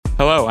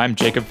Hello, I'm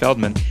Jacob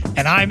Feldman.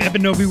 And I'm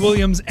Eben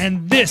Novy-Williams,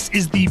 and this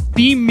is the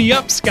Beam Me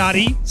Up,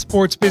 Scotty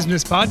Sports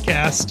Business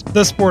Podcast,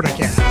 the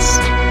Sporticast.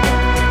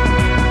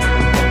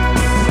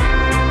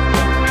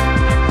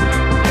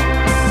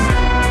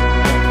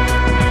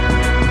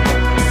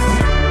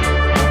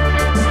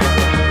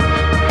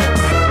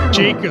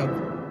 Jacob,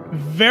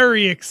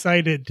 very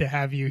excited to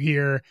have you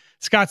here.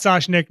 Scott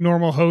Soshnick,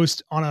 normal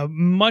host, on a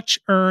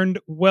much-earned,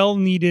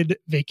 well-needed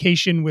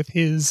vacation with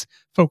his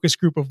focus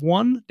group of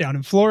one down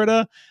in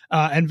Florida,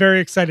 and very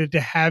excited to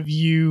have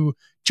you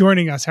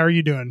joining us. How are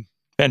you doing?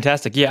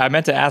 Fantastic. Yeah, I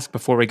meant to ask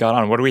before we got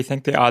on, what do we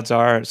think the odds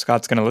are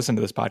Scott's going to listen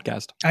to this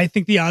podcast? I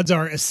think the odds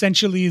are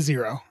essentially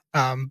zero.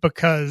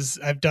 Because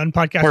I've done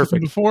podcasts with him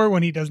before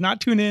when he does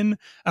not tune in.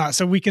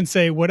 So we can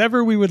say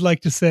whatever we would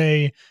like to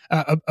say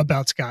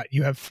about Scott.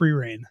 You have free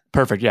reign.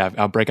 Perfect. Yeah,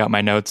 I'll break out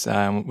my notes.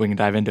 We can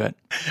dive into it.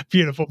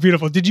 Beautiful,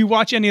 beautiful. Did you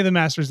watch any of the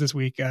Masters this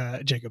week,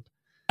 Jacob?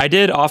 I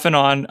did off and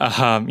on.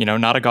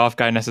 Not a golf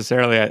guy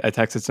necessarily. I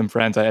texted some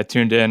friends. I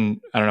tuned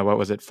in, I don't know, what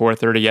was it,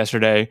 4:30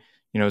 yesterday.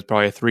 It was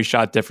probably a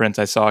 3-shot difference.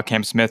 I saw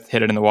Cam Smith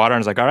hit it in the water and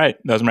I was like, all right,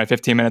 those are my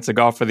 15 minutes of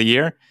golf for the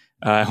year.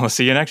 We'll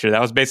see you next year.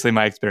 That was basically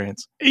my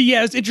experience.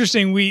 Yeah, it's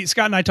interesting.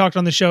 Scott and I talked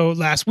on the show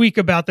last week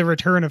about the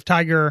return of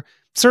Tiger.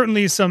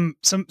 Certainly some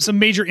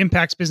major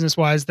impacts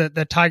business-wise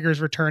that Tiger's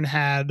return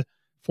had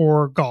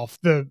for golf.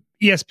 The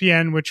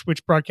ESPN, which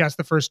broadcast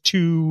the first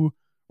 2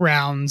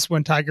 rounds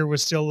when Tiger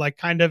was still like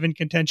kind of in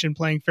contention,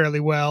 playing fairly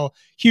well.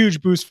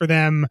 Huge boost for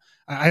them.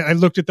 I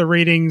looked at the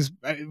ratings.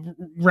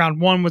 Round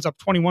 1 was up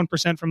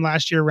 21% from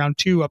last year. Round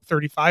 2 up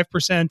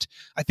 35%.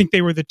 I think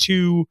they were the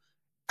 2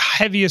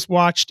 heaviest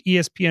watched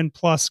ESPN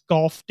Plus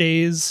golf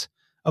days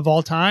of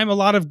all time. A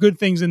lot of good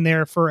things in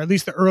there for at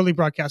least the early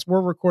broadcast.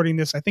 We're recording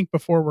this, I think,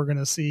 before we're going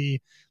to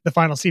see the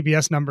final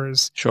CBS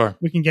numbers. Sure.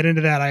 We can get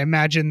into that. I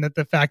imagine that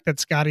the fact that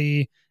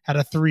Scotty had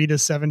a 3 to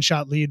 7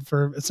 shot lead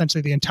for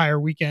essentially the entire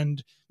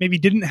weekend maybe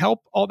didn't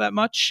help all that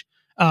much.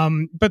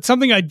 But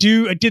something I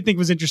did think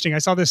was interesting. I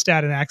saw this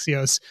stat in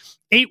Axios.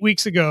 8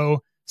 weeks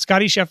ago,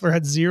 Scotty Scheffler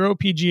had 0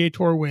 PGA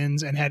Tour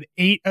wins and had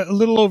a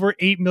little over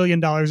 $8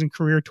 million in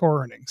career tour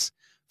earnings.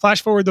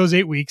 Flash forward those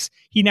 8 weeks,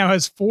 he now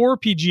has 4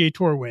 PGA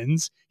Tour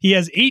wins. He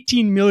has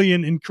 $18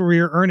 million in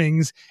career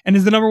earnings and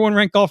is the number 1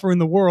 ranked golfer in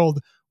the world.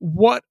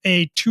 What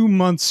a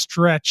 2-month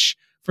stretch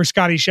for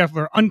Scotty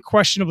Scheffler,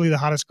 unquestionably the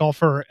hottest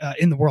golfer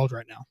in the world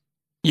right now.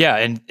 Yeah,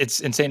 and it's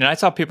insane. And I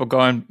saw people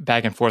going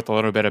back and forth a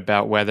little bit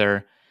about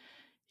whether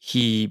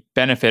he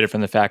benefited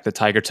from the fact that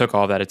Tiger took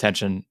all that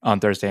attention on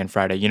Thursday and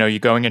Friday. You're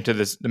going into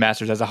the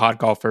Masters as a hot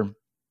golfer,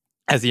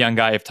 as a young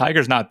guy. If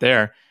Tiger's not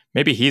there,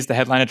 maybe he's the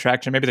headline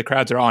attraction. Maybe the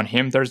crowds are on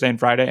him Thursday and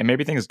Friday, and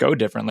maybe things go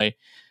differently.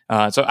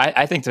 So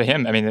I think to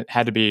him, it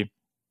had to be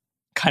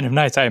kind of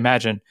nice, I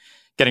imagine,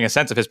 getting a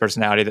sense of his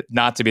personality, that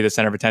not to be the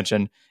center of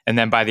attention, and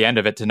then by the end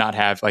of it, to not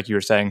have, like you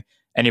were saying,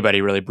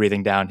 anybody really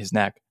breathing down his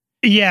neck.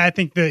 Yeah, I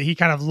think that he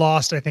kind of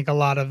lost, a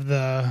lot of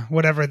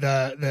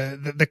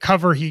the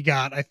cover he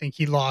got. I think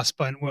he lost,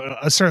 but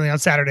certainly on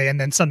Saturday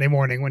and then Sunday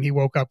morning when he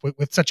woke up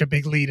with such a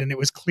big lead, and it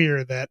was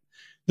clear that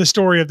the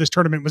story of this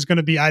tournament was going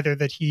to be either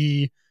that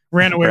he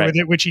ran away with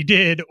it, which he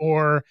did,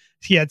 or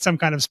he had some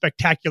kind of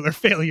spectacular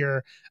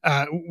failure,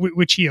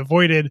 which he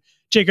avoided.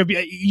 Jacob,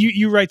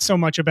 you write so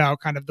much about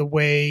kind of the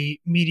way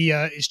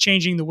media is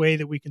changing, the way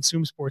that we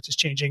consume sports is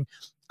changing.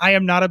 I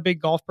am not a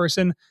big golf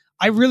person.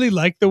 I really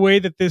like the way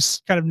that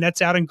this kind of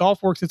nets out, and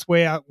golf works its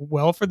way out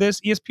well for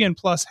this. ESPN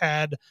Plus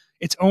had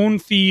its own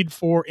feed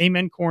for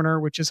Amen Corner,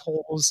 which is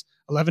holes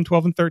 11,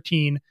 12, and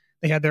 13.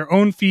 They had their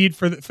own feed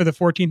for the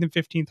 14th and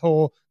 15th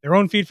hole, their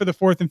own feed for the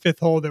 4th and 5th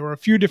hole. There were a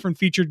few different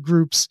featured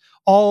groups,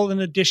 all in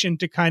addition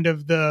to kind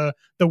of the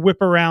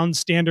whip around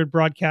standard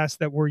broadcast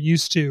that we're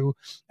used to.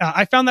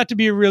 I found that to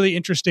be a really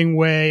interesting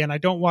way, and I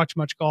don't watch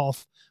much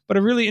golf, but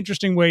a really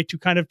interesting way to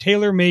kind of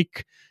tailor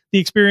make the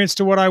experience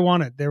to what I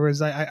wanted. There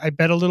was, I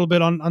bet a little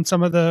bit on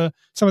some of the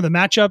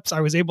matchups.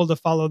 I was able to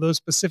follow those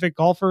specific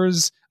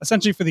golfers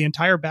essentially for the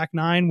entire back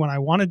 9 when I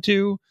wanted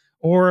to.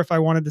 Or if I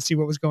wanted to see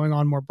what was going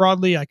on more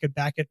broadly, I could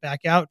back it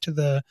back out to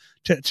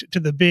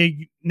the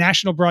big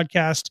national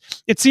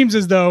broadcast. It seems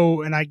as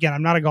though, and again,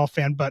 I'm not a golf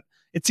fan, but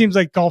it seems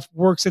like golf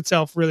works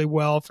itself really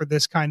well for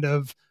this kind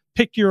of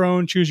pick your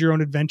own, choose your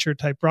own adventure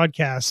type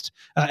broadcast.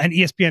 And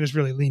ESPN has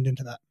really leaned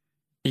into that.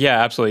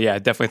 Yeah, absolutely. Yeah, I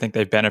definitely think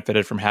they've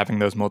benefited from having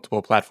those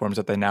multiple platforms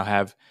that they now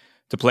have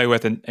to play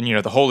with. And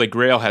the holy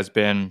grail has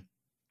been,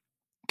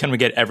 can we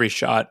get every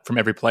shot from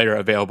every player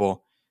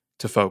available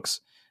to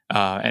folks?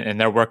 And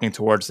they're working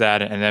towards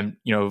that. And then,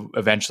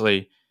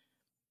 eventually,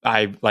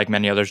 I, like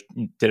many others,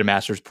 did a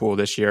Masters pool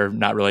this year,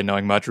 not really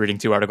knowing much, reading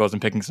 2 articles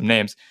and picking some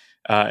names,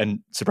 and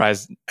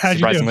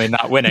surprisingly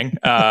not winning.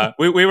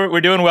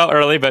 We're doing well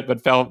early,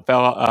 but fell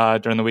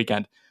during the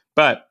weekend.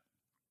 But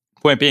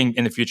point being,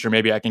 in the future,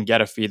 maybe I can get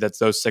a feed that's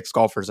those 6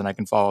 golfers and I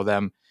can follow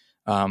them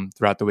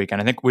throughout the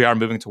weekend. I think we are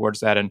moving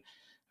towards that. And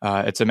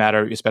it's a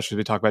matter, especially as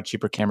we talk about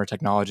cheaper camera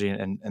technology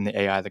and the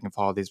AI that can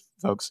follow these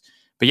folks.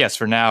 But yes,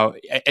 for now,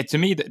 to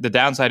me, the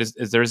downside is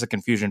there is a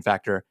confusion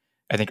factor,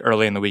 I think,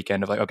 early in the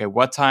weekend of like, okay,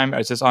 what time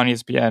is this on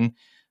ESPN?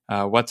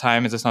 What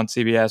time is this on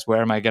CBS?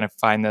 Where am I going to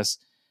find this?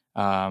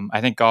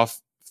 I think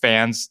golf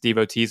fans,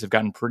 devotees have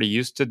gotten pretty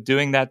used to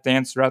doing that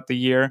dance throughout the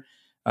year.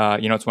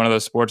 It's one of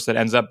those sports that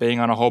ends up being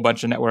on a whole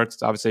bunch of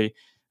networks. Obviously,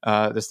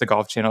 there's the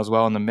Golf Channel as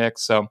well in the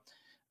mix. So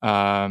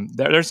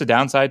there's a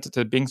downside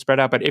to being spread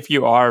out. But if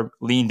you are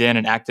leaned in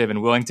and active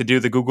and willing to do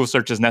the Google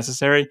searches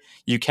necessary,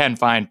 you can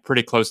find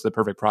pretty close to the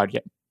perfect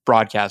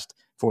broadcast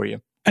for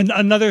you. And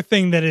another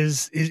thing that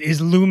is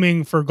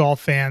looming for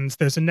golf fans,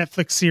 there's a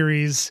Netflix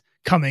series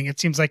coming. It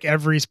seems like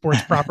every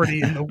sports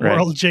property in the Right.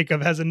 world,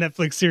 Jacob, has a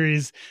Netflix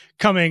series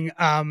coming.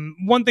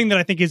 One thing that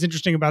I think is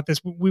interesting about this,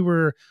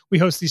 we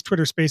host these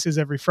Twitter Spaces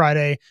every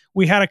Friday.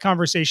 We had a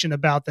conversation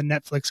about the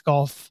Netflix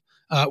golf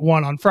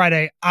one on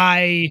Friday.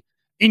 I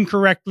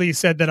incorrectly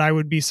said that I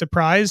would be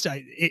surprised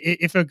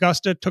if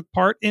Augusta took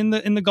part in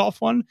the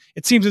golf one.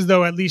 It seems as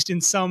though, at least in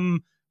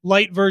some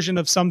light version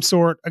of some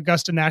sort,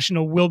 Augusta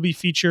National will be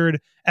featured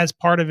as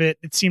part of it.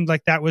 It seemed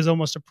like that was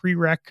almost a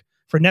prereq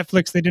for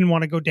Netflix. They didn't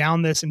want to go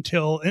down this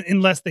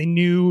unless they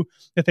knew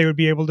that they would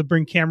be able to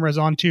bring cameras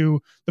onto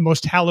the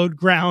most hallowed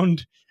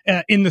ground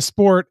in the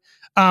sport.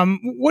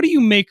 What do you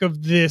make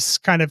of this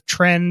kind of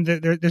trend?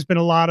 There's been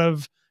a lot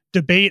of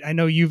debate. I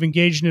know you've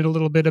engaged in it a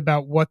little bit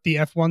about what the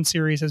F1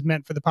 series has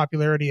meant for the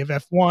popularity of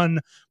F1,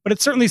 but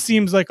it certainly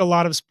seems like a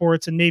lot of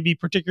sports, and maybe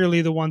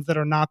particularly the ones that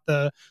are not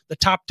the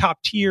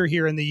top tier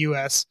here in the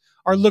US,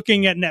 are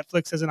looking at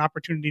Netflix as an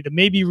opportunity to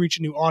maybe reach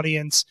a new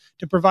audience,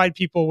 to provide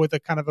people with a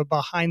kind of a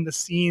behind the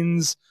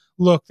scenes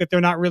look that they're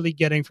not really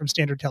getting from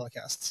standard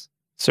telecasts.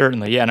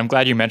 Certainly, yeah, and I'm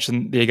glad you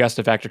mentioned the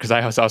Augusta factor, because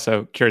I was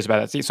also curious about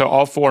that. See, so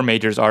all four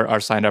majors are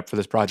signed up for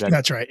this project.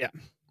 That's right, yeah.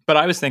 But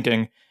I was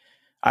thinking,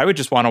 I would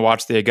just want to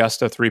watch the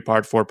Augusta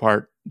 3-part,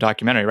 4-part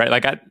documentary, right?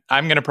 Like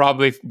I'm going to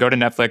probably go to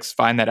Netflix,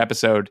 find that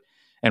episode,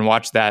 and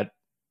watch that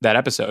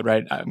episode,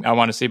 right? I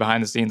want to see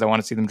behind the scenes. I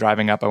want to see them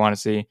driving up. I want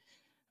to see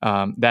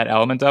that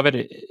element of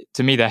it.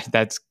 To me,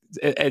 it's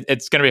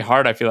going to be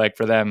hard, I feel like,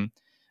 for them,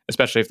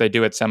 especially if they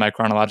do it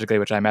semi-chronologically,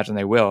 which I imagine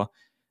they will,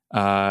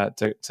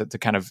 to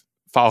kind of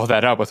follow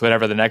that up with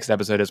whatever the next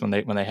episode is when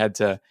they head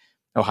to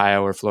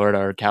Ohio or Florida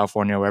or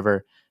California,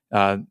 wherever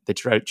they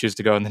choose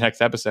to go in the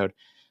next episode.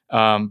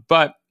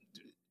 But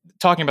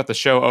talking about the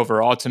show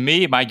overall, to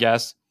me, my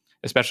guess,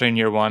 especially in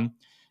year one,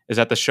 is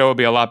that the show will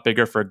be a lot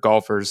bigger for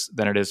golfers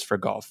than it is for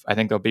golf. I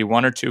think there'll be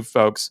one or two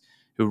folks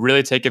who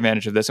really take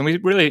advantage of this. And we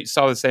really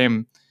saw the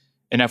same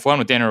in F1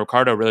 with Daniel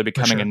Ricciardo really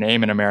becoming a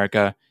name in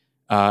America.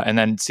 And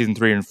then season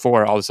 3 and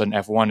 4, all of a sudden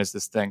F1 is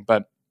this thing.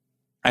 But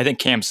I think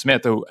Cam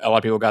Smith, who a lot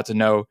of people got to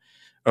know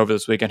over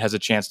this weekend, has a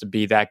chance to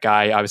be that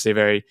guy. Obviously a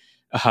very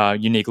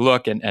unique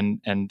look.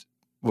 And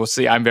we'll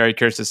see. I'm very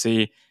curious to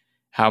see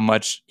how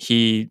much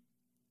he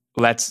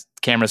lets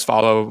cameras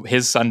follow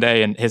his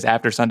Sunday and his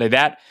after Sunday.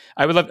 That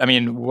I would love. I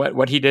mean,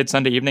 what he did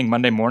Sunday evening,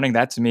 Monday morning,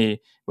 that to me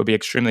would be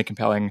extremely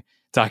compelling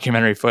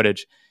documentary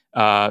footage.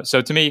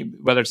 So to me,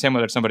 whether it's him,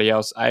 whether it's somebody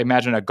else, I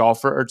imagine a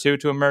golfer or two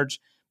to emerge,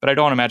 but I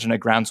don't imagine a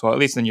groundswell, at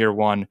least in year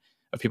one,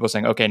 of people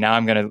saying, okay, now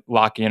I'm going to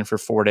lock in for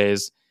 4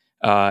 days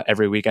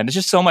every weekend. It's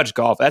just so much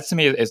golf. That to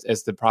me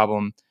is the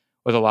problem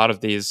with a lot of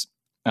these,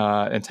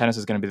 and tennis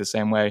is going to be the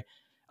same way.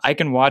 I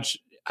can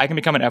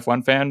become an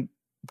F1 fan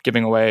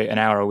giving away an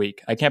hour a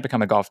week. I can't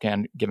become a golf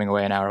fan giving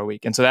away an hour a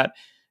week. And so that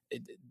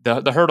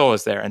the hurdle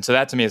is there. And so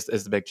that to me is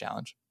the big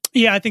challenge.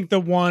 Yeah, I think the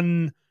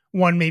one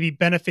maybe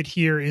benefit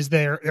here is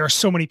there are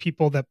so many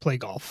people that play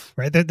golf,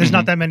 right? There's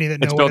not that many that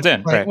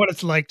know what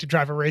it's like to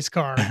drive a race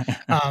car.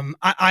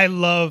 I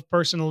love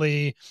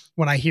personally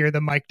when I hear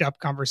the mic'd up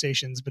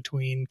conversations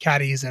between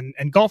caddies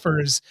and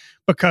golfers,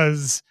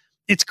 because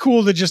it's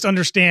cool to just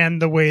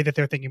understand the way that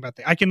they're thinking about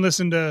things. I can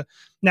listen to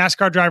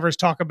NASCAR drivers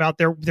talk about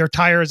their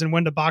tires and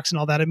when to box and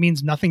all that. It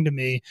means nothing to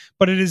me,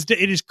 but it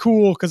is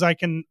cool because I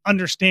can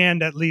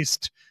understand at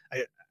least.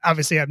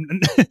 Obviously,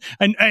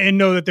 I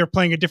know that they're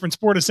playing a different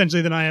sport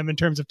essentially than I am in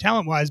terms of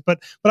talent wise,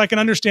 but I can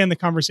understand the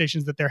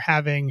conversations that they're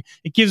having.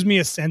 It gives me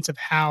a sense of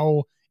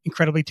how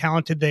incredibly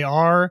talented they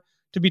are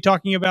to be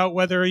talking about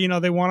whether,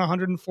 they want a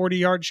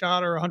 140-yard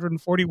shot or a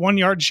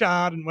 141-yard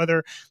shot, and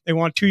whether they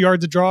want 2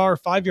 yards a draw or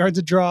 5 yards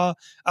a draw.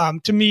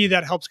 To me,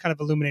 that helps kind of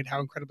illuminate how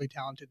incredibly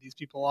talented these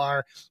people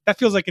are. That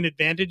feels like an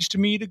advantage to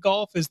me to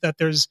golf, is that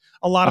there's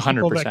a lot of 100%.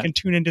 People that can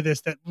tune into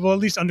this that will at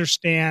least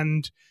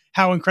understand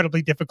how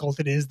incredibly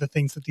difficult it is, the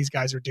things that these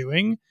guys are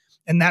doing.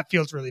 And that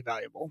feels really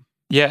valuable.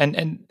 Yeah,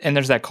 and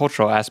there's that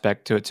cultural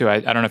aspect to it too. I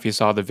don't know if you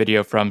saw the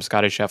video from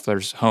Scotty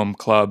Scheffler's home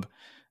club,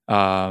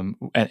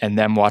 and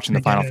them watching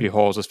the final few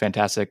holes was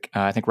fantastic.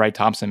 I think Wright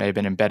Thompson may have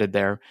been embedded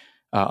there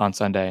on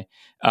Sunday.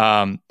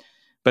 But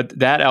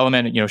that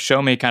element,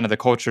 show me kind of the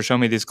culture, show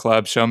me these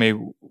clubs, show me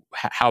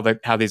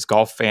how these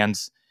golf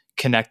fans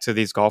connect to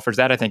these golfers.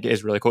 That I think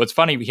is really cool. It's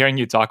funny hearing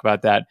you talk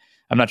about that.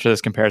 I'm not sure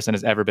this comparison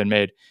has ever been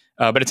made,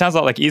 but it sounds a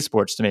lot like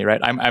esports to me, right?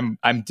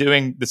 I'm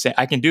doing the same.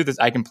 I can do this.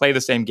 I can play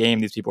the same game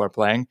these people are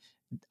playing.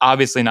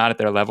 Obviously not at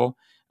their level,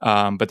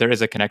 but there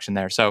is a connection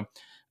there. So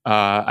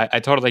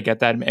I totally get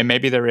that, and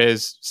maybe there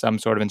is some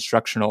sort of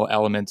instructional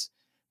element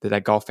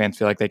that golf fans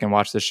feel like they can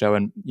watch this show,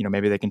 and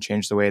maybe they can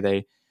change the way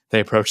they they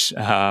approach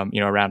a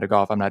round of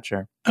golf. I'm not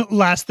sure.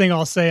 Last thing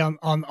I'll say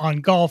on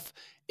golf,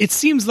 it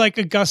seems like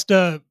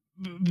Augusta,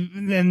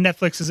 and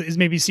Netflix is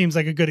maybe seems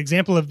like a good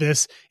example of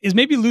this, is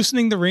maybe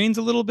loosening the reins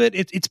a little bit.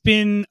 It's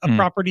been a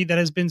property that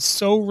has been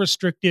so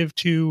restrictive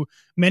to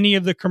many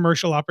of the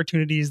commercial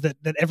opportunities that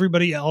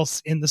everybody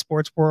else in the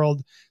sports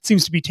world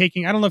seems to be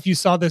taking. I don't know if you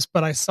saw this,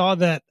 but I saw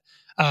that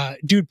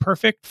Dude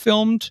Perfect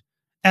filmed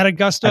at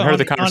Augusta. I heard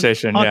the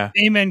conversation, on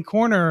Amen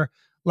Corner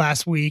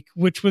last week,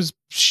 which was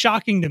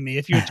shocking to me.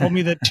 If you had told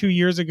me that 2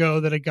 years ago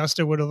that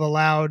Augusta would have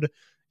allowed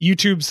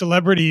YouTube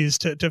celebrities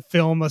to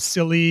film a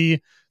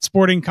silly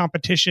sporting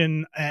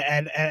competition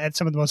at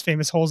some of the most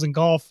famous holes in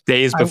golf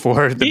days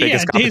before the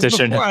biggest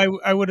competition,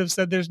 I would have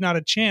said there's not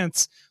a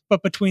chance.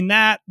 But between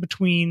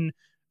Netflix,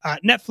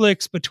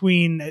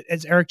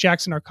 as Eric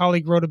Jackson, our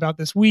colleague, wrote about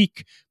this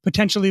week,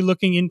 potentially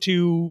looking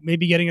into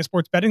maybe getting a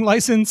sports betting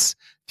license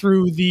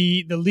through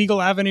the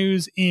legal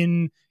avenues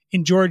in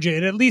Georgia,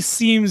 it at least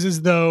seems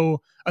as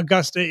though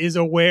Augusta is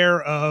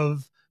aware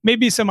of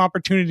maybe some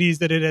opportunities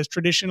that it has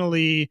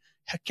traditionally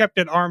kept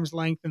at arm's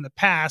length in the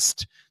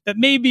past, that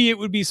maybe it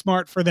would be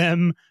smart for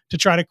them to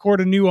try to court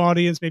a new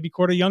audience, maybe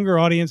court a younger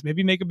audience,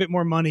 maybe make a bit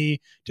more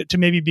money to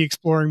maybe be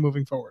exploring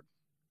moving forward.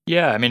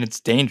 Yeah, I mean, it's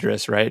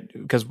dangerous, right?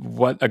 Because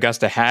what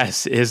Augusta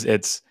has is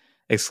its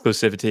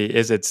exclusivity,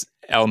 is its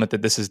element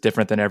that this is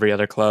different than every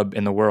other club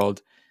in the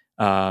world.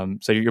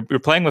 So you're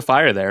playing with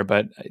fire there,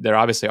 but there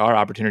obviously are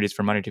opportunities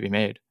for money to be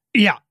made.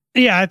 Yeah,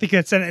 I think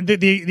that's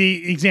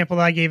the example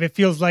that I gave. It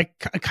feels like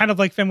kind of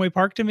like Fenway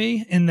Park to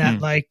me, in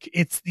that like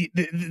it's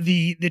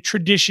the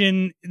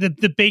tradition,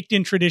 the baked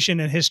in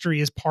tradition and history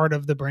is part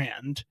of the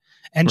brand.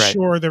 And right.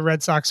 Sure, the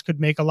Red Sox could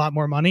make a lot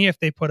more money if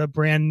they put a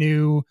brand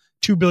new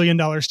 $2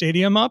 billion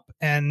stadium up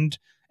and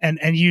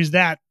use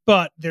that,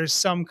 but there's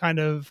some kind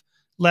of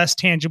less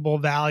tangible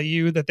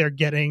value that they're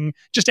getting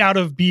just out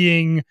of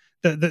being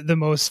the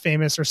most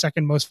famous or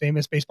second most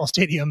famous baseball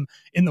stadium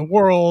in the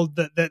world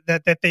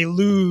that they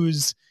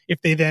lose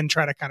if they then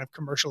try to kind of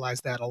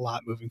commercialize that a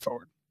lot moving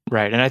forward.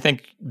 Right. And I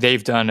think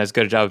they've done as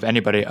good a job of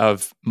anybody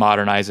of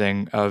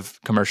modernizing, of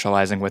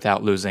commercializing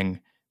without losing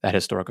that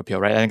historic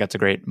appeal, right? I think that's a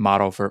great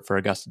model for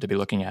Augusta to be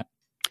looking at.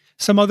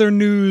 Some other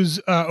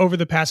news over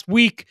the past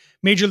week: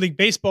 Major League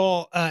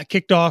Baseball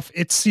kicked off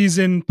its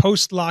season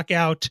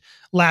post-lockout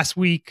last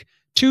week.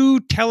 Two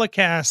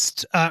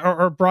telecast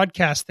or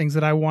broadcast things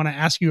that I want to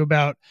ask you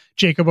about,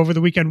 Jacob, over the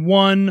weekend.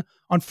 One,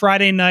 on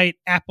Friday night,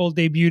 Apple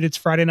debuted its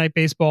Friday Night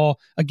Baseball,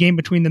 a game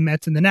between the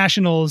Mets and the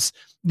Nationals.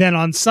 Then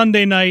on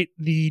Sunday night,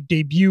 the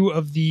debut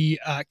of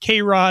the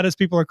K-Rod, as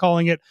people are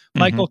calling it,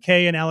 Michael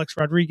Kay and Alex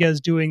Rodriguez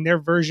doing their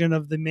version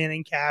of the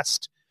Manning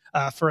cast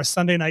for a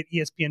Sunday night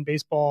ESPN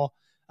baseball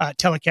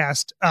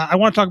telecast. I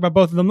want to talk about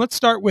both of them. Let's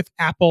start with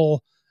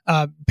Apple.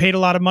 Paid a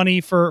lot of money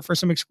for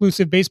some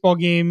exclusive baseball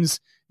games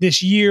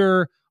this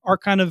year. Our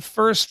kind of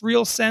first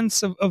real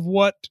sense of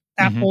what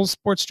Apple's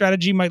sports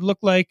strategy might look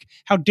like,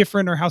 how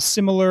different or how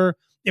similar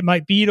it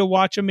might be to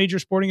watch a major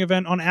sporting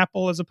event on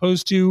Apple as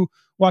opposed to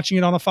watching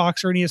it on a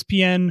Fox or an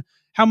ESPN.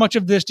 How much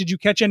of this did you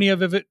catch any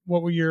of it?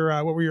 What were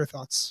your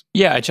thoughts?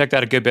 Yeah, I checked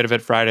out a good bit of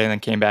it Friday and then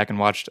came back and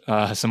watched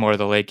some more of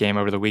the late game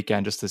over the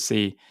weekend just to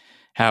see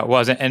how it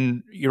was.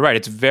 And you're right,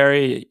 it's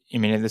very, I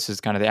mean, this is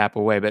kind of the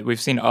Apple way, but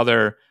we've seen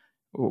other,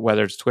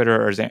 whether it's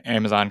Twitter or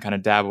Amazon, kind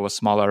of dabble with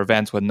smaller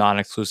events with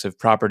non-exclusive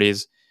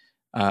properties.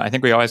 I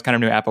think we always kind of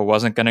knew Apple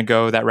wasn't going to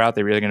go that route.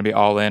 They're really going to be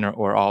all in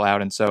or all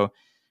out. And so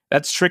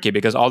that's tricky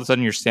because all of a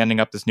sudden you're standing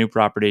up this new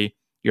property.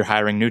 You're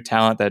hiring new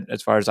talent that,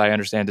 as far as I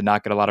understand, did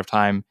not get a lot of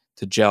time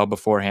to gel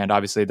beforehand.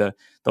 Obviously, the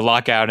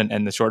lockout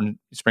and the shortened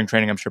spring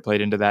training, I'm sure, played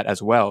into that as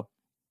well.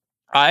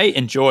 I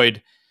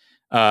enjoyed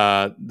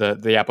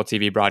the Apple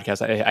TV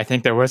broadcast. I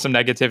think there was some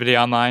negativity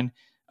online.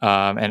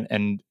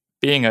 And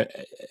being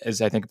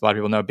as I think a lot of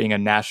people know, being a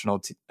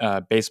national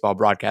baseball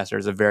broadcaster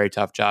is a very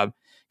tough job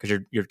because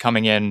you're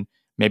coming in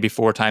maybe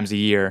 4 times a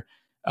year,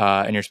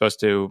 and you're supposed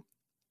to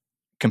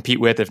compete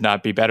with, if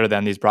not be better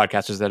than, these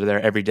broadcasters that are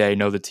there every day,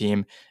 know the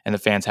team, and the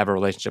fans have a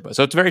relationship with.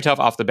 So it's very tough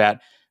off the bat,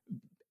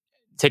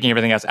 taking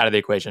everything else out of the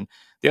equation.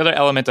 The other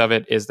element of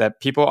it is that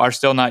people are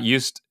still not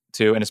used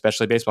to, and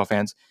especially baseball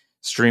fans,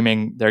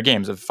 streaming their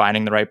games, of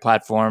finding the right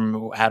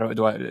platform. How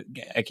do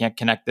I can't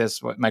connect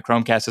this, my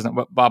Chromecast isn't,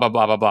 blah, blah,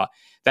 blah, blah, blah.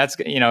 That's,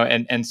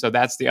 and so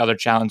that's the other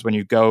challenge when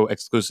you go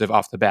exclusive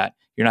off the bat.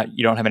 You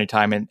don't have any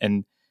time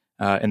in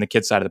the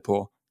kids' side of the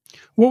pool.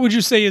 What would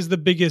you say is the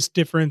biggest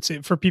difference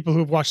for people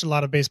who've watched a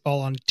lot of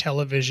baseball on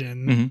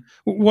television?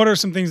 What are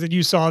some things that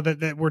you saw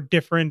that were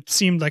different,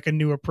 seemed like a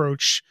new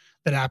approach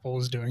that Apple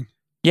was doing?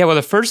 Yeah, well,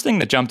 the first thing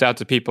that jumped out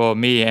to people,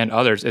 me and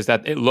others, is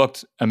that it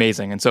looked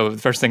amazing. And so the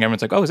first thing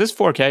everyone's like, oh, is this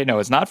 4K? No,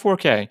 it's not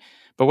 4K.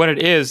 But what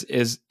it is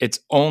it's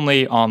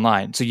only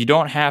online. So you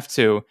don't have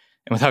to,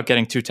 and without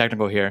getting too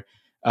technical here,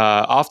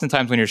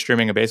 oftentimes when you're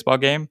streaming a baseball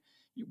game,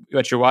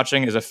 what you're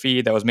watching is a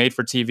feed that was made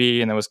for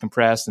TV and that was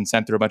compressed and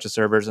sent through a bunch of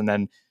servers and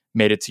then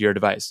made it to your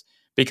device.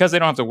 Because they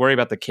don't have to worry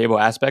about the cable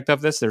aspect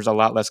of this, there's a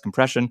lot less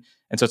compression.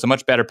 And so it's a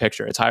much better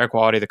picture. It's higher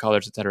quality, the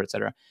colors, et cetera, et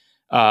cetera.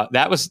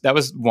 That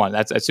was one.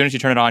 That's as soon as you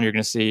turn it on, you're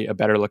going to see a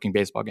better looking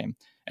baseball game,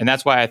 and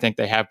that's why I think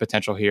they have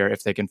potential here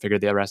if they can figure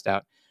the rest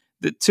out.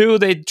 The two,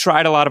 they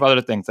tried a lot of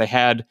other things. They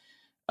had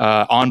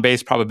on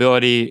base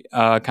probability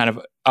kind of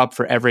up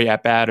for every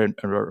at bat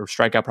or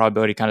strikeout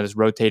probability, kind of this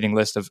rotating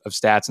list of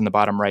stats in the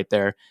bottom right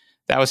there.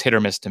 That was hit or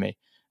miss to me.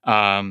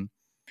 And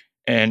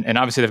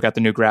obviously they've got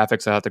the new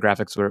graphics. I thought the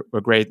graphics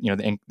were great.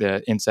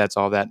 The insets,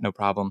 all that, no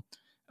problem.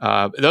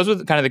 Those were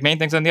kind of the main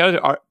things. And the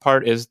other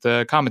part is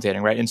the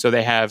commentating, right? And so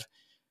they have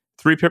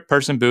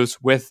 3-person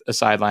booths with a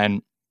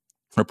sideline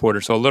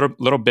reporter. So a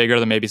little bigger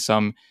than maybe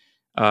some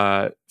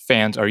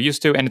fans are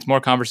used to. And it's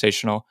more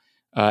conversational,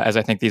 as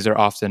I think these are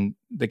often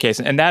the case.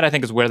 And that, I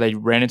think, is where they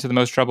ran into the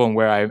most trouble and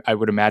where I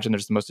would imagine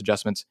there's the most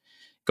adjustments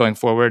going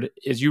forward,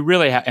 is you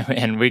really have,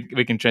 and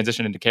we can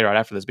transition into K-Rod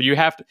after this, but you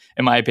have to,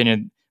 in my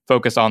opinion,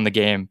 focus on the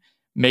game,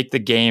 make the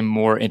game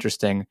more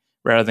interesting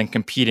rather than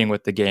competing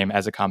with the game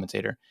as a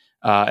commentator.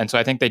 And so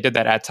I think they did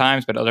that at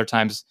times, but other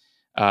times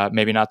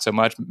maybe not so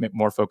much,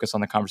 more focus on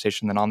the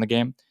conversation than on the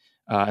game.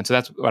 And so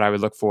that's what I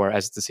would look for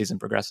as the season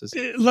progresses.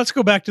 Let's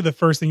go back to the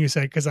first thing you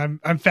said, because I'm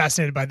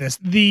fascinated by this.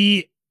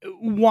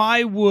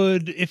 Why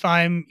would, if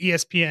I'm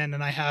ESPN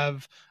and I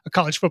have a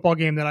college football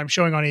game that I'm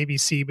showing on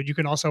ABC, but you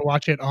can also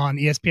watch it on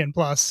ESPN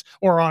Plus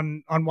or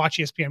on Watch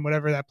ESPN,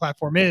 whatever that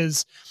platform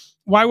is,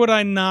 why would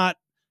I not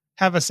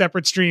have a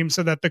separate stream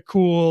so that the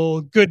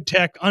cool, good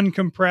tech,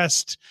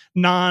 uncompressed,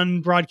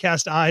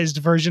 non-broadcastized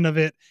version of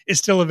it is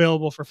still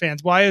available for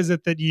fans? Why is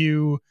it that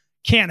you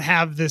can't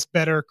have this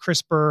better,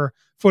 crisper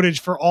footage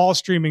for all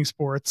streaming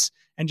sports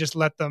and just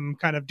let them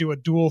kind of do a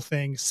dual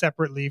thing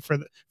separately for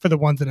the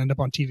ones that end up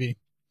on TV?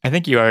 I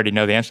think you already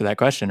know the answer to that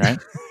question, right?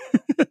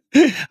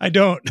 I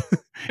don't.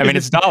 I mean,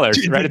 it's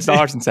dollars, right? It's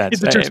dollars and cents.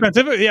 Is it too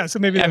expensive? Yeah. So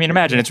maybe. I mean,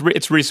 imagine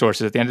it's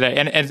resources at the end of the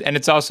day, and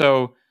it's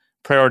also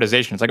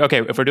prioritization. It's like,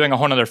 okay, if we're doing a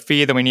whole nother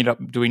feed, then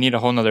do we need a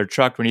whole nother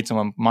truck? Do we need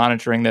someone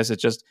monitoring this?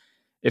 It's just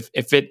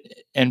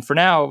and for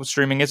now,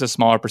 streaming is a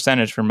smaller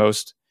percentage for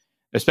most,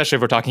 especially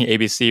if we're talking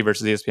ABC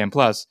versus ESPN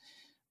Plus.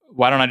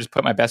 Why don't I just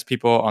put my best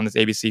people on this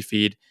ABC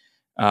feed?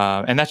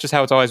 And that's just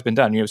how it's always been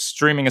done.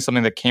 Streaming is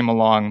something that came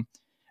along.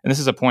 And this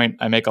is a point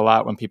I make a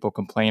lot when people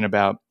complain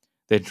about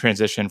the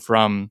transition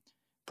from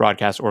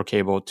broadcast or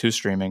cable to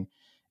streaming,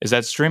 is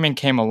that streaming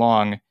came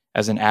along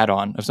as an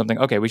add-on of something,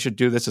 okay, we should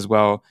do this as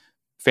well.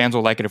 Fans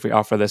will like it if we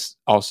offer this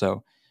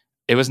also.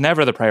 It was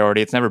never the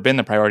priority. It's never been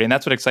the priority. And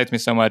that's what excites me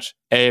so much,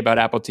 A, about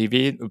Apple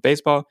TV with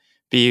baseball,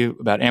 B,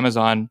 about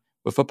Amazon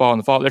with football in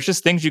the fall. There's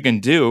just things you can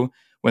do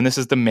when this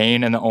is the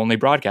main and the only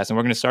broadcast. And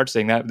we're going to start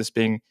seeing that, this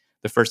being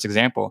the first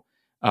example.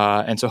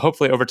 And so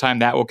hopefully over time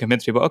that will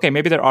convince people, okay,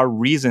 maybe there are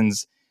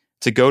reasons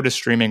to go to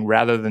streaming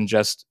rather than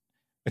just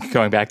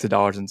going back to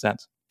dollars and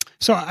cents.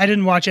 So I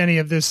didn't watch any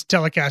of this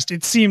telecast.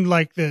 It seemed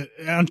like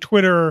on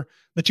Twitter,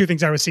 the two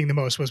things I was seeing the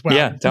most was, wow,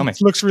 yeah, tell me.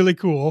 It looks really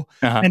cool.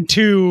 Uh-huh. And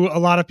two, a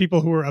lot of people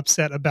who were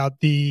upset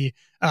about the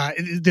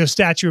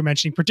stats you were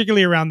mentioning,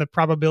 particularly around the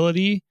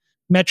probability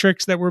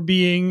metrics that were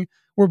being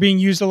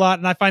used a lot.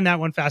 And I find that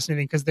one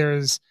fascinating because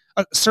there's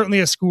certainly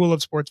a school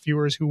of sports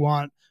viewers who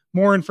want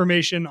more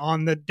information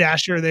on the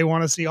dasher. They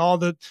want to see all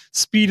the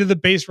speed of the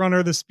base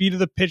runner, the speed of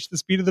the pitch, the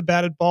speed of the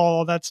batted ball,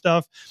 all that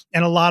stuff.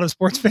 And a lot of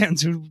sports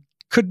fans who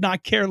could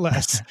not care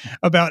less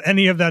about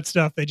any of that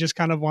stuff. They just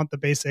kind of want the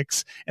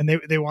basics, and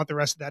they want the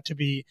rest of that to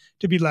be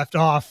left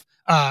off.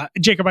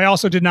 Jacob, I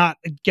also did not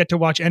get to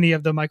watch any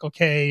of the Michael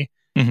Kay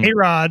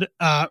A-Rod,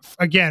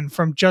 again,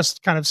 from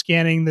just kind of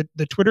scanning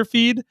the Twitter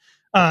feed.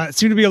 It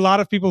seemed to be a lot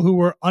of people who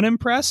were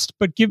unimpressed,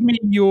 but give me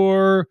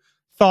your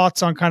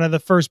thoughts on kind of the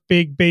first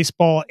big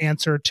baseball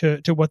answer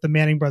to what the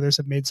Manning brothers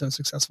have made so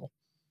successful.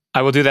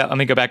 I will do that. Let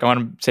me go back. I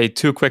want to say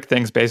two quick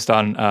things based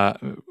on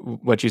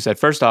what you said.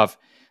 First off,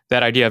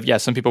 that idea of,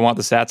 yes, some people want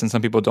the stats and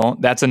some people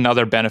don't. That's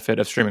another benefit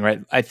of streaming, right?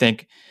 I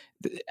think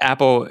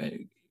Apple,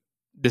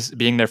 this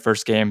being their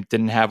first game,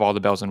 didn't have all the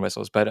bells and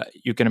whistles, but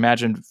you can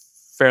imagine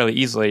fairly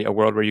easily a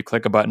world where you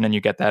click a button and you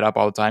get that up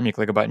all the time. You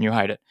click a button, you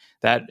hide it.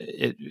 That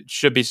it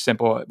should be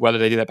simple. Whether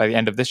they do that by the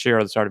end of this year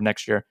or the start of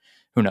next year,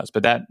 who knows?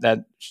 But that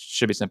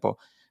should be simple.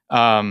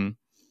 Going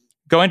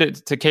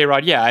to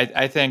K-Rod, yeah,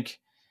 I think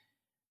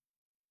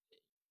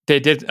they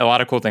did a lot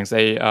of cool things.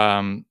 They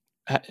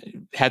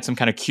had some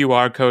kind of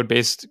QR code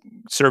based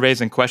surveys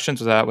and questions.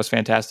 So that was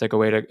fantastic. A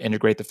way to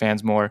integrate the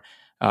fans more.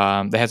 They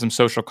had some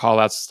social call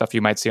outs, stuff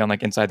you might see on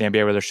like Inside the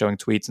NBA where they're showing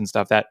tweets and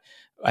stuff. That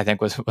I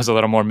think was a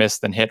little more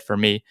missed than hit for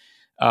me.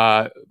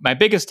 My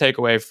biggest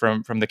takeaway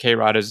from the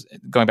K-Rod is,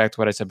 going back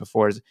to what I said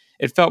before, is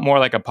it felt more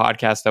like a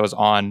podcast that was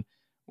on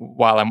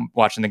while I'm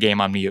watching the game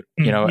on mute.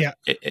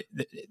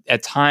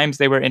 At times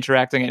they were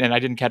interacting, and I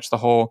didn't catch the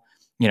whole,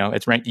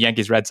 it's ranked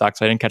Yankees Red Sox,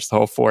 so I didn't catch the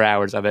whole 4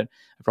 hours of it.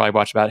 I probably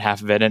watched about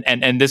half of it.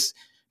 And this,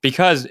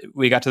 because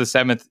we got to the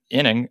seventh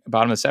inning,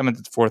 bottom of the seventh,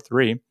 it's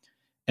 4-3.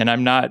 And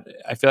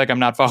I feel like I'm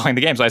not following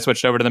the game. So I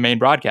switched over to the main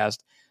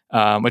broadcast,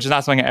 which is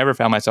not something I ever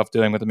found myself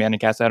doing with the Manning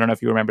cast. I don't know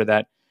if you remember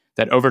that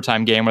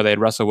overtime game where they had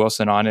Russell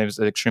Wilson on. It was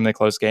an extremely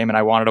close game, and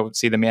I wanted to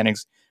see the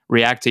Mannings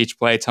react to each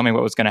play, tell me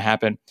what was going to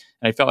happen.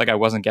 And I felt like I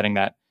wasn't getting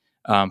that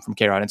from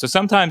K-Rod. And so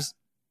sometimes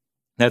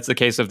That's the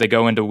case if they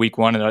go into week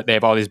one and they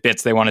have all these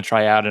bits they want to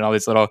try out and all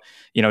these little,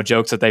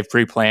 jokes that they've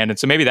pre-planned. And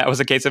so maybe that was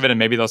the case of it, and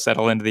maybe they'll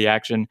settle into the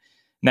action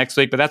next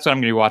week. But that's what I'm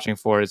going to be watching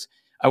for. Is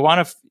I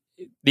want to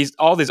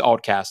all these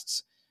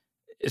altcasts.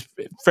 It's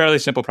a fairly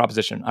simple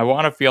proposition. I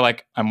want to feel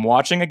like I'm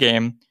watching a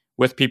game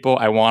with people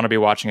I want to be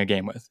watching a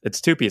game with.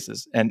 It's two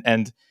pieces,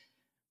 and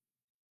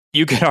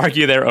you could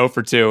argue they're 0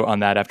 for 2 on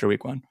that after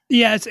week one.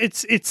 Yeah,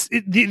 this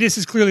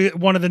is clearly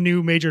one of the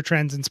new major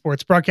trends in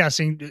sports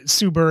broadcasting.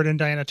 Sue Bird and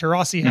Diana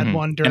Taurasi had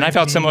one during, and I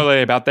felt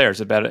similarly about theirs.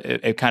 About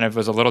it kind of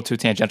was a little too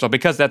tangential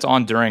because that's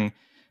on during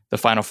the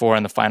Final Four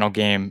and the final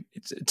game.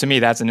 To me,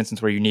 that's an instance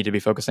where you need to be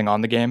focusing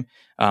on the game.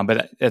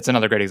 But it's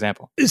another great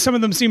example. Some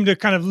of them seem to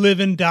kind of live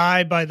and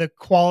die by the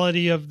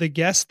quality of the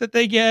guests that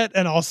they get,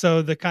 and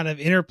also the kind of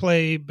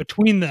interplay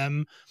between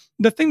them.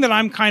 The thing that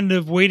I'm kind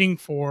of waiting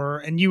for,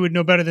 and you would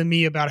know better than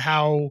me about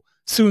how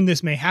soon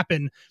this may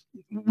happen,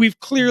 we've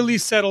clearly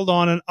settled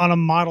on a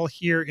model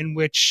here in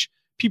which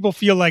people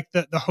feel like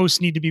the hosts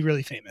need to be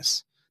really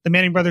famous. The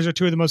Manning brothers are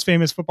two of the most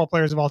famous football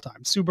players of all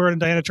time. Sue Bird and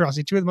Diana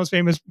Taurasi, two of the most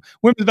famous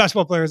women's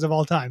basketball players of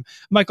all time.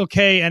 Michael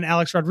Kay and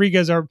Alex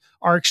Rodriguez are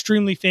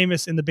extremely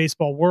famous in the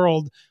baseball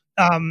world.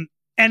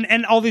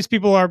 And all these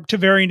people are, to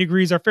varying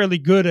degrees, are fairly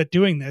good at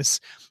doing this.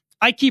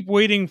 I keep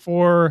waiting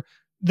for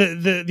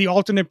the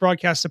alternate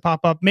broadcast to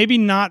pop up, maybe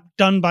not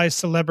done by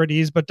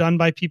celebrities, but done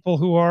by people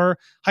who are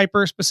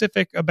hyper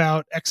specific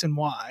about X and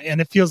Y. And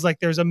it feels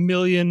like there's a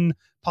million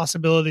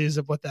possibilities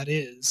of what that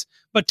is.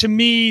 But to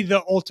me,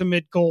 the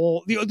ultimate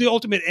goal, the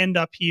ultimate end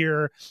up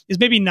here is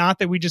maybe not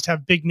that we just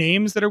have big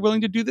names that are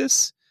willing to do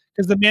this,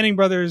 because the Manning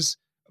brothers,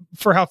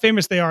 for how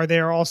famous they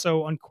are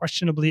also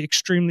unquestionably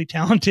extremely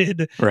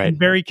talented, right, and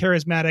very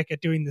charismatic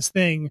at doing this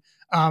thing.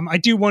 I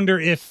do wonder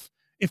if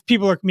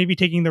people are maybe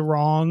taking the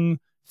wrong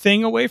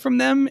thing away from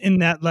them, in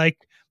that, like,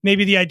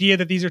 maybe the idea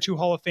that these are two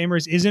Hall of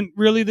Famers isn't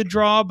really the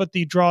draw, but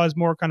the draw is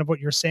more kind of what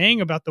you're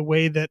saying about the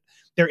way that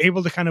they're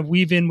able to kind of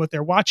weave in what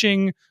they're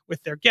watching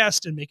with their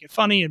guest and make it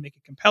funny and make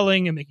it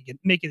compelling and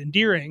make it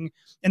endearing.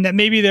 And that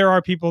maybe there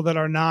are people that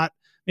are not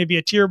maybe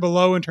a tier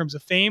below in terms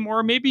of fame,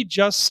 or maybe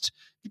just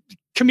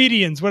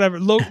comedians, whatever,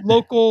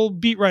 local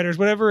beat writers,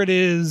 whatever it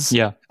is.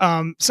 Yeah.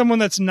 Someone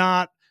that's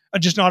not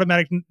just an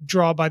automatic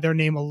draw by their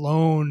name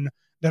alone,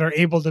 that are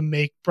able to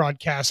make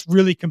broadcasts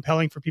really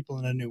compelling for people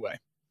in a new way.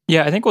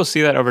 Yeah, I think we'll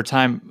see that over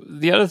time.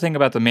 The other thing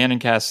about the Manning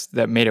cast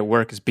that made it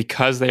work is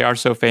because they are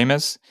so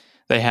famous,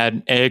 they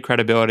had A,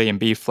 credibility, and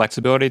B,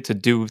 flexibility to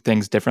do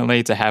things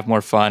differently, to have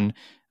more fun,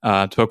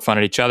 to poke fun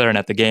at each other and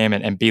at the game,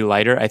 and be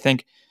lighter. I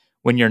think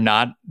when you're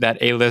not that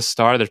A-list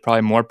star, there's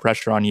probably more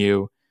pressure on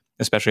you,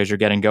 especially as you're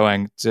getting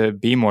going, to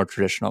be more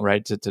traditional,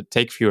 right? To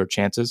take fewer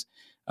chances.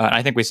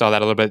 I think we saw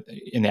that a little bit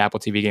in the Apple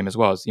TV game as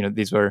well. As,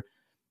 these were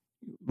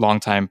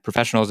longtime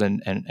professionals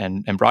and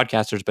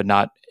broadcasters, but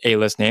not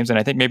A-list names. And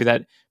I think maybe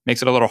that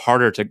makes it a little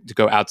harder to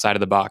go outside of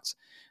the box.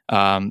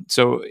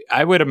 So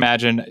I would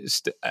imagine,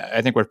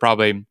 I think we're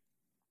probably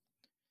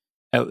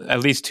at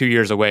least 2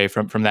 years away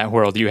from that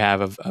world you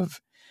have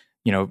of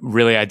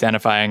really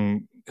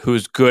identifying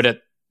who's good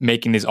at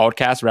making these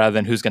altcasts rather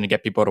than who's going to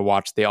get people to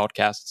watch the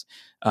altcasts.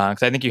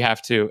 Because I think you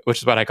have to, which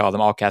is what I call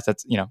them, altcasts.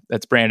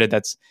 That's branded.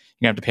 That's,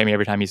 you're going to have to pay me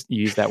every time you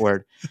use that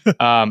word.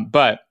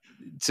 But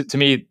to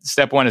me,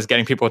 step one is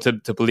getting people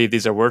to believe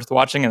these are worth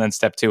watching, and then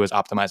step two is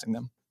optimizing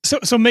them.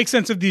 So make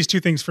sense of these two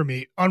things for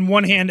me. On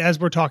one hand, as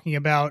we're talking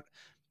about,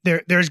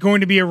 there's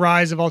going to be a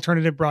rise of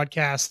alternative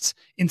broadcasts.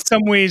 In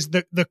some ways,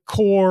 the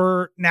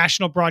core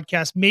national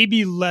broadcast may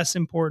be less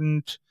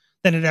important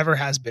than it ever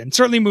has been.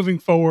 Certainly moving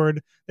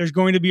forward, there's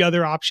going to be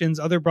other options,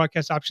 other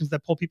broadcast options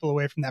that pull people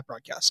away from that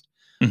broadcast.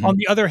 Mm-hmm. On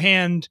the other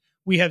hand,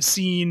 we have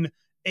seen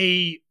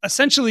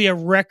essentially a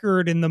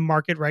record in the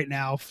market right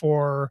now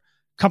for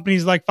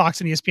companies like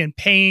Fox and ESPN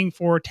paying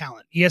for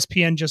talent.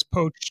 ESPN just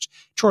poached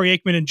Troy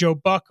Aikman and Joe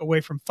Buck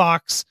away from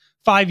Fox.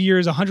 5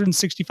 years,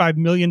 $165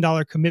 million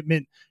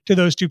commitment to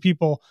those two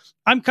people.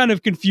 I'm kind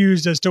of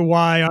confused as to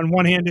why, on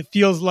one hand, it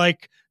feels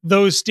like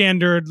those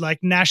standard, like,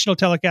 national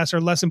telecasts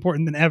are less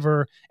important than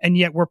ever, and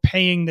yet we're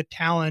paying the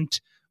talent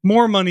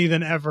more money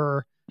than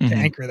ever to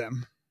anchor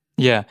them.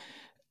 Yeah.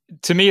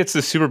 To me, it's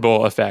the Super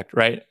Bowl effect,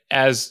 right?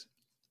 As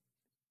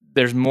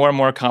there's more and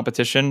more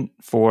competition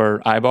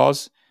for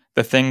eyeballs,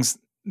 the things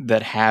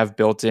that have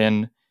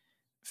built-in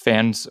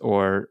fans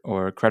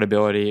or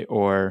credibility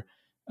or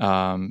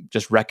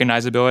just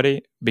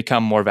recognizability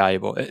become more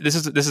valuable. This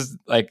is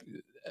like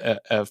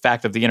a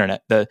fact of the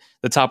internet. The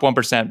top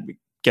 1%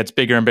 gets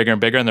bigger and bigger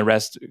and bigger, and the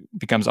rest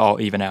becomes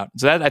all even out.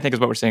 So that, I think, is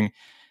what we're seeing.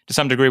 To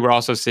some degree, we're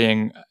also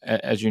seeing,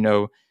 as you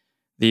know,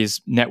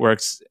 these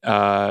networks,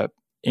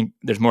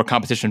 there's more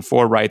competition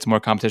for rights, more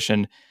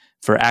competition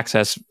for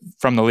access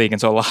from the league.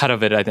 And so a lot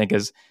of it, I think,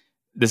 is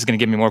this is going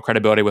to give me more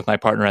credibility with my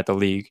partner at the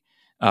league,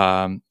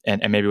 and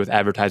maybe with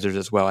advertisers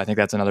as well. I think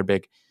that's another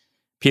big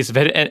piece of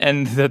it.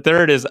 And the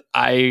third is,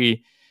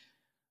 I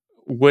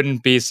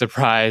wouldn't be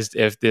surprised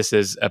if this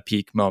is a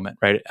peak moment,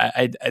 right?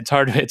 It's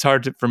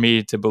hard for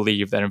me to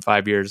believe that in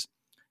 5 years,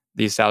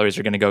 these salaries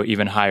are going to go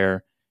even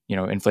higher,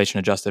 inflation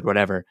adjusted,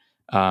 whatever.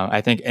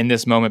 I think in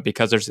this moment,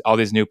 because there's all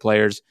these new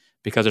players,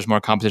 because there's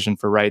more competition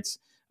for rights,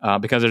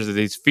 because there's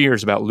these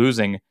fears about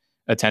losing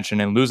attention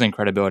and losing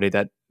credibility,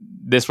 that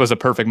this was a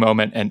perfect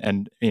moment.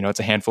 And it's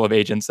a handful of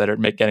agents that are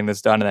getting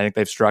this done. And I think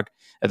they've struck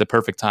at the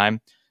perfect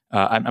time.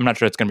 I'm not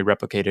sure it's going to be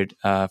replicated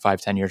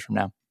 5-10 years from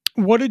now.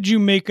 What did you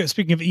make,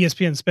 speaking of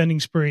ESPN spending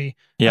spree,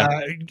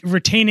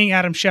 retaining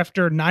Adam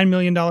Schefter, $9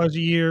 million a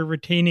year,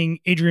 retaining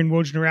Adrian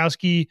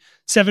Wojnarowski,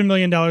 $7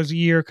 million a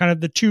year, kind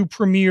of the two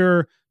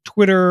premier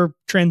Twitter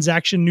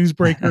transaction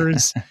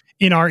newsbreakers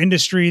in our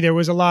industry? There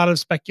was a lot of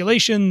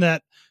speculation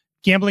that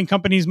gambling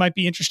companies might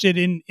be interested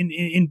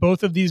in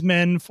both of these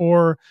men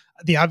for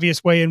the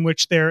obvious way in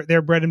which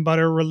their bread and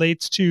butter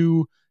relates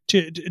to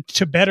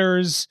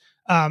bettors.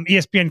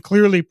 ESPN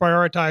clearly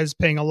prioritized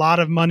paying a lot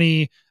of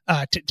money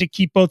to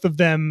keep both of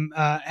them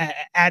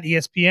at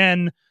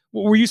ESPN.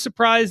 Were you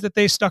surprised that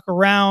they stuck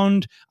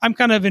around? I'm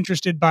kind of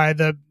interested by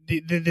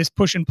this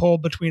push and pull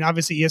between,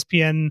 obviously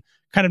ESPN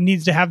kind of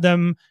needs to have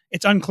them.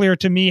 It's unclear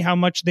to me how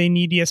much they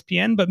need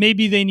ESPN, but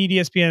maybe they need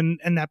ESPN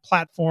and that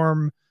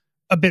platform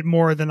a bit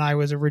more than I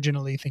was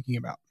originally thinking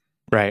about.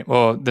 Right.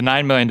 Well, the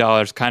 $9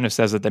 million kind of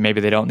says that maybe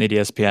they don't need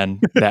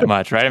ESPN that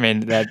much, right? I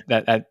mean,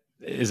 that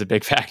is a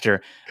big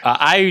factor.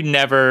 I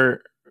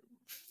never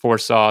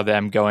foresaw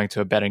them going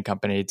to a betting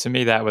company. To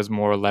me, that was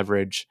more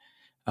leverage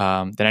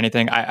than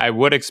anything. I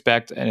would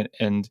expect,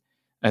 and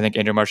I think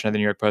Andrew Marchand of the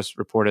New York Post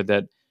reported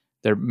that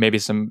there may be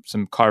some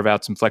carve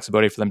out, some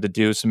flexibility for them to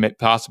do some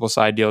possible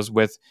side deals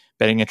with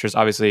betting interests.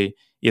 Obviously,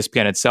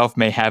 ESPN itself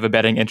may have a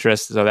betting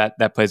interest, so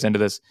that plays into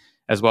this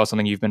as well,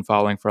 something you've been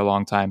following for a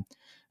long time.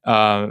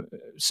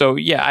 So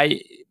yeah,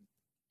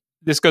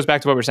 this goes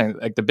back to what we're saying.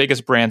 Like, the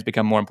biggest brands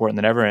become more important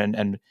than ever,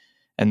 and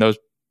those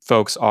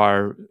folks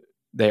are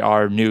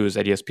news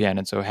at ESPN,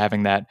 and so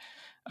having that,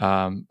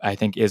 I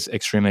think, is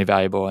extremely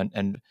valuable.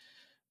 And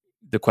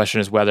the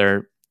question is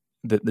whether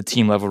the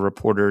team level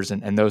reporters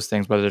and those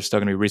things, whether there's still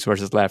going to be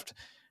resources left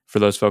for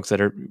those folks that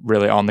are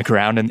really on the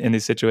ground in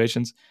these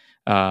situations.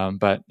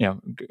 But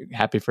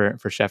happy for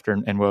Schefter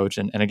and Woj,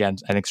 and again,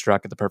 I think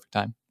struck at the perfect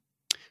time.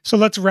 So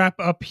let's wrap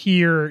up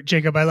here,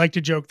 Jacob. I like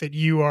to joke that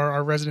you are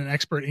our resident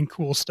expert in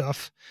cool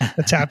stuff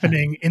that's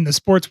happening in the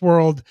sports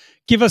world.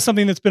 Give us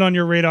something that's been on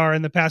your radar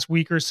in the past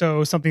week or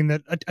so, something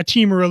that a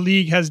team or a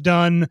league has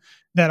done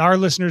that our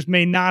listeners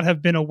may not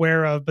have been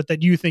aware of, but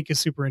that you think is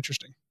super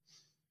interesting.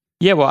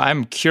 Yeah, well,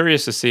 I'm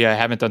curious to see. I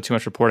haven't done too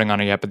much reporting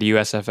on it yet, but the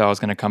USFL is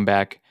going to come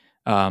back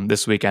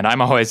this weekend.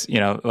 I'm always,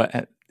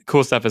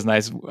 cool stuff is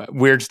nice.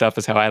 Weird stuff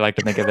is how I like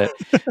to think of it.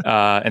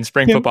 And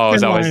spring football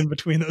is always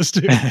between those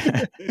two.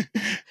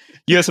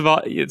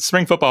 USFL,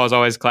 spring football is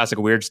always classic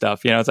weird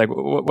stuff. It's like,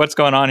 what's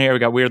going on here? We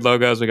got weird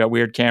logos, we got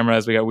weird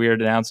cameras, we got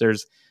weird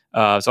announcers.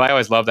 So I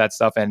always love that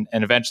stuff, and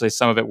eventually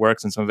some of it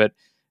works and some of it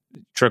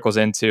trickles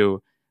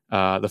into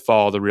the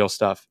fall, the real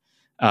stuff.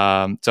 So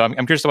I'm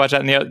curious to watch that.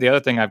 And the other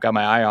thing I've got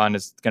my eye on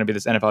is going to be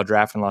this NFL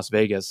draft in Las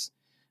Vegas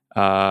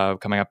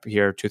coming up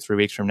here 2-3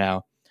 weeks from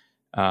now.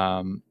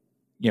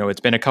 It's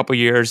been a couple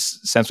years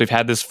since we've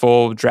had this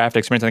full draft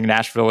experience. I think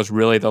Nashville was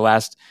really the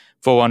last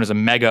full one. It was a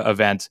mega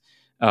event.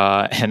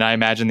 And I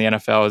imagine the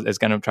NFL is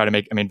going to try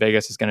to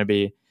Vegas is going to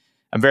be,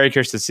 I'm very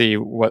curious to see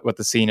what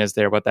the scene is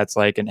there, what that's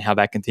like, and how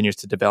that continues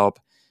to develop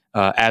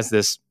as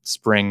this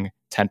spring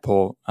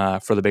tentpole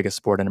for the biggest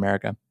sport in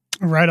America.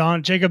 Right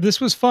on, Jacob. This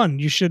was fun.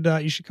 You should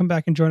come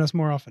back and join us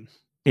more often.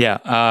 Yeah.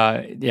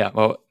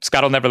 Well,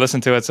 Scott will never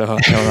listen to it, so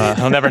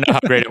he'll never know how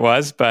great it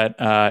was, but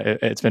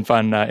it's been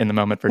fun in the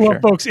moment for sure. Well,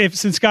 folks,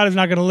 since Scott is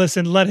not going to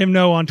listen, let him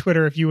know on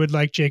Twitter if you would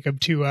like Jacob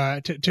to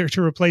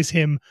replace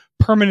him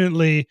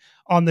permanently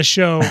on the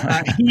show.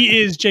 He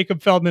is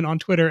Jacob Feldman on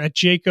Twitter at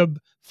Jacob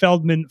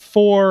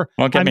Feldman4.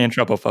 Won't get me in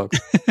trouble, folks.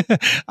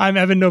 I'm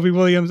Evan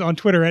Novi-Williams on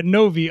Twitter at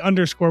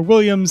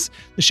Novi_Williams.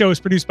 The show is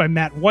produced by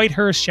Matt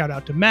Whitehurst. Shout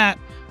out to Matt.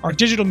 Our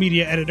digital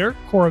media editor,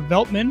 Cora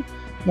Veltman,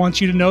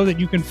 wants you to know that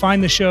you can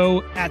find the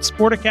show at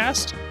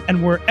Sporticast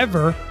and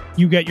wherever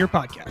you get your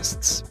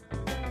podcasts.